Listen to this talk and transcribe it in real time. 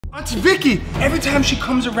Auntie Vicky, every time she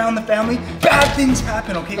comes around the family, bad things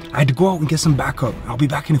happen, okay? I had to go out and get some backup. I'll be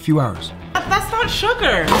back in a few hours. That's not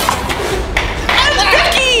sugar. And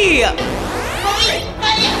Vicky!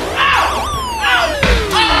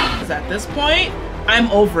 At this point,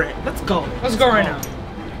 I'm over it. Let's go. Let's go right now.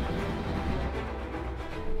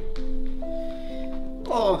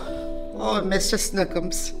 Oh, Mr.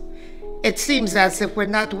 Snookums. It seems as if we're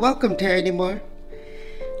not welcomed here anymore.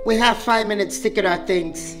 We have 5 minutes to get our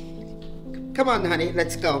things. Come on, honey,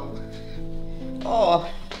 let's go. Oh,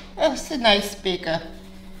 that's a nice speaker.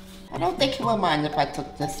 I don't think he will mind if I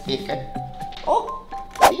took this speaker. Oh,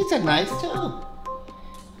 these are nice too.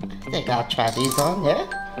 I think I'll try these on there.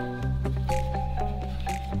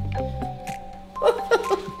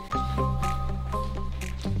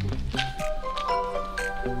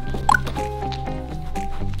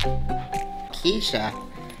 Keisha,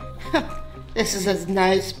 this is a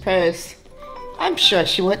nice purse. I'm sure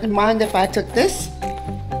she wouldn't mind if I took this.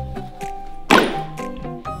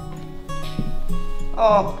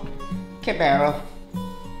 Oh, Camaro,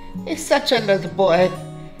 he's such a little boy,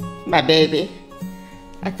 my baby.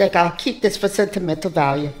 I think I'll keep this for sentimental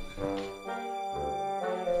value.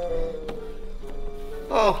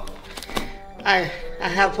 Oh, I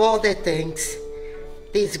have all their things.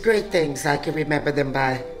 These great things I can remember them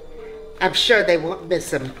by. I'm sure they won't miss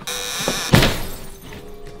them.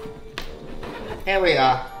 Here we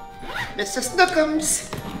are. Mr. Snookums.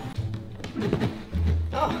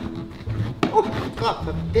 Oh, God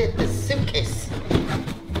forbid this suitcase.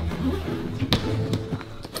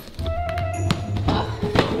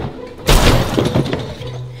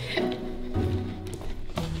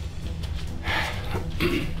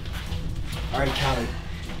 All right, Callie.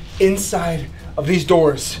 Inside of these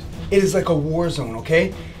doors, it is like a war zone,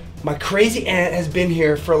 okay? My crazy aunt has been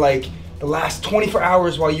here for like the last 24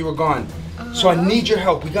 hours while you were gone. So I need your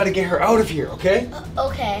help. We gotta get her out of here, okay?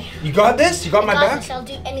 Okay. You got this? You got my back? I'll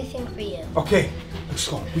do anything for you. Okay, let's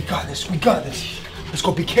go. We got this. We got this. Let's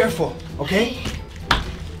go. Be careful, okay?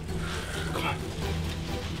 Come on.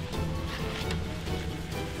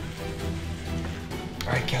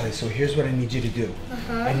 All right, Kelly, so here's what I need you to do.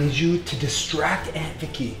 I need you to distract Aunt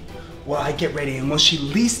Vicky while I get ready. And when she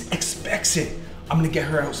least expects it, I'm gonna get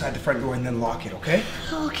her outside the front door and then lock it, okay?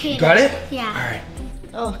 Okay. You got it? Yeah. All right.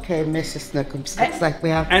 Okay, Mrs. Snookums, looks like we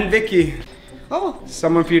have... Aunt Vicky. Oh.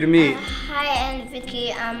 Someone for you to meet. Hi, Aunt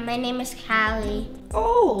Vicky. My name is Callie.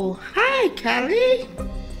 Oh, hi, Callie.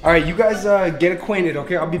 All right, you guys get acquainted,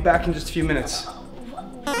 okay? I'll be back in just a few minutes.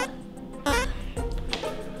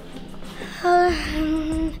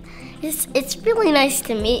 It's really nice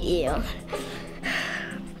to meet you.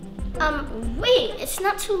 Wait, it's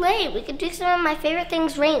not too late. We could do some of my favorite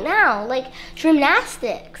things right now, like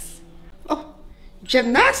gymnastics. Oh,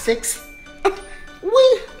 gymnastics?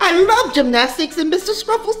 I love gymnastics and Mr.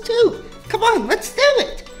 Scruffles too. Come on, let's do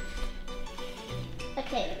it.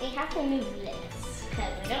 Okay, we have to move this,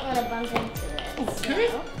 because we don't want to bump into this. Okay.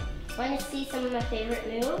 So, want to see some of my favorite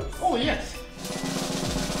moves? Oh, yes.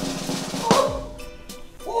 Oh.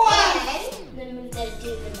 Wow. The move that I do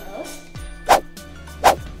the most.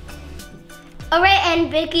 All right, and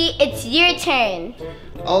Vicky, it's your turn.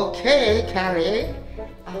 Okay, Callie.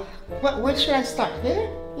 Where should I start? Here?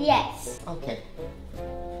 Yes. Okay.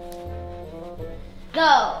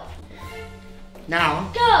 Go. Now,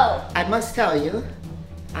 Go. I must tell you,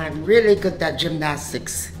 I'm really good at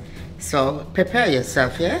gymnastics. So prepare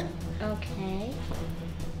yourself, yeah? Okay.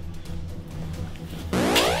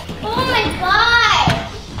 Oh my gosh!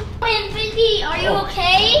 And Vicky, are you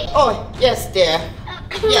okay? Oh, yes, dear.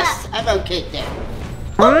 Yes, I'm okay, dear.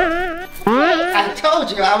 I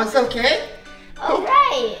told you I was okay. All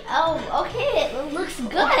right. Oh, okay. It looks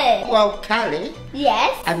good. Well, Callie,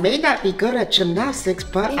 Yes. I may not be good at gymnastics,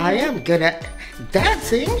 but I am good at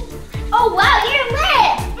dancing. Oh wow, you're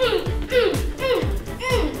lit.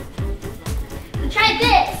 Try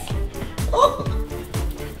this. Oh,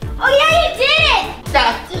 Oh yeah, you did it.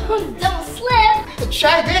 now, Don't slip.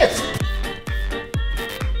 try this.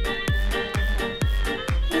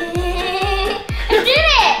 I did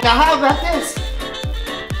it. Now, how about this?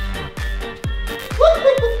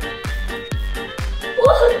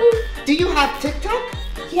 Do you have TikTok?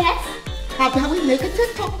 Yes. How about we make a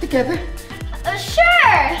TikTok together?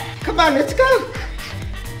 Sure. Come on, let's go.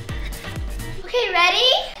 Okay,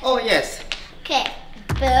 ready? Oh, yes. Okay.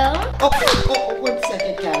 Boom. Oh, 1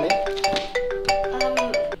 second, Callie.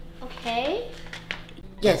 Okay.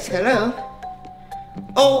 Yes, hello.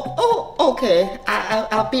 Oh, okay.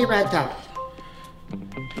 I'll be right down.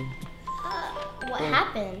 What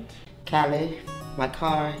happened? Callie, my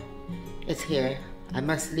car is here. I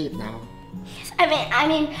must leave now. I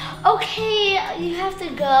mean, okay, you have to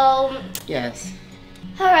go. Yes.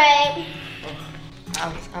 All right.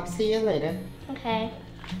 I'll see you later. Okay.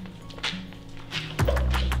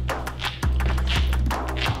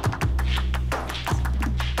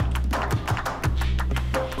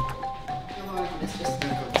 Come on, Mr.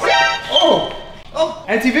 Snuggles. Oh,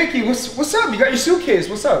 Auntie Vicky, what's up? You got your suitcase?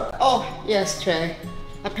 What's up? Oh, yes, Trey.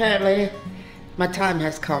 Apparently, my time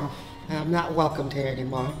has come. I'm not welcomed here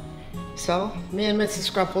anymore. So, me and Mrs.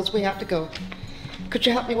 Scruffles, we have to go. Could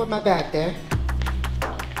you help me with my bag there?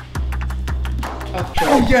 Okay.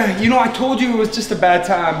 Oh yeah, you know I told you it was just a bad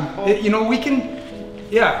time. You know we can,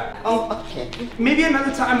 yeah. Oh, okay. Maybe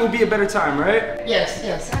another time will be a better time, right? Yes,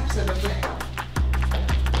 absolutely.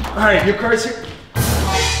 All right, your car's here.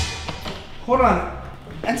 Hold on,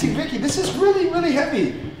 Auntie Vicky, this is really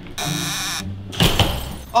heavy.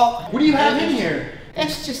 Oh, What do you have in here?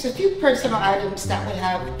 it's just a few personal items that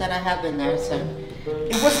I have in there, sir.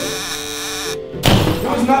 It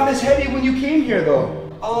was not this heavy when you came here though.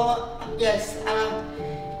 Oh, yes.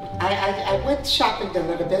 I went shopping a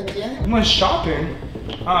little bit, yeah. You went shopping?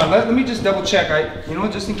 Let me just double check. You know,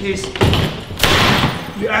 just in case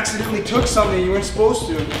you accidentally took something you weren't supposed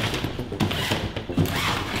to.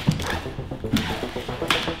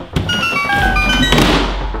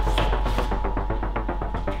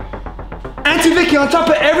 Auntie Vicky, on top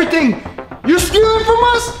of everything, you're stealing from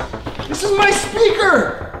us? This is my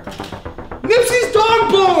speaker! Nipsey's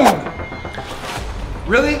dog bone!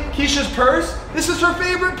 Really? Keisha's purse? This is her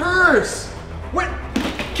favorite purse! What?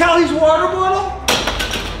 Callie's water bottle?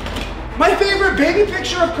 My favorite baby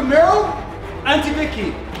picture of Camaro? Auntie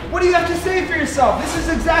Vicky, what do you have to say for yourself? This is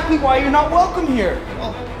exactly why you're not welcome here.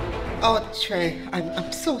 Oh, Trey,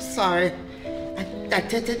 I'm so sorry. I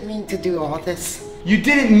didn't mean to do all this. You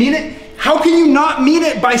didn't mean it? How can you not mean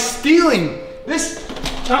it by stealing? This,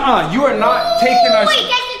 you are not taking us. Wait,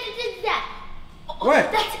 that's.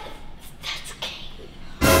 What? That's Kane.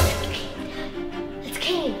 That's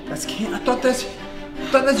Kane. That's Kane. I thought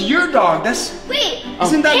that's your dog. Wait.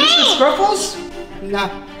 Isn't that Mr. Kane! Scruffles?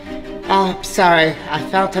 No. Sorry. I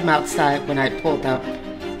found him outside when I pulled up.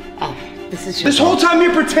 This is your This whole time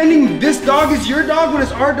you're pretending this dog is your dog when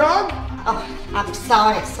it's our dog? Oh, I'm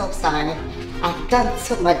sorry, so sorry. I've done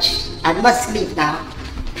so much. I must leave now.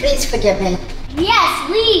 Please forgive me. Yes,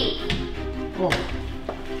 leave. Oh.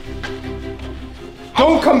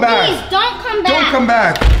 Don't come back. Please, don't come back. Don't come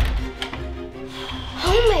back.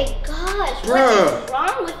 Oh my gosh, Bruh. what is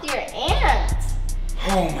wrong with your aunt?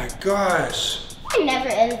 Oh my gosh. We're never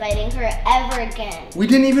inviting her ever again. We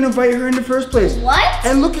didn't even invite her in the first place. What?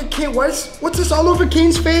 And look at Kane. What's this all over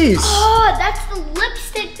Kane's face? Oh, that's the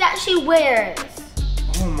lipstick that she wears.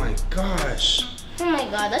 Oh my gosh. Oh my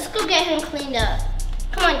god, let's go get him cleaned up.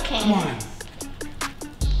 Come on, Kane. Come on.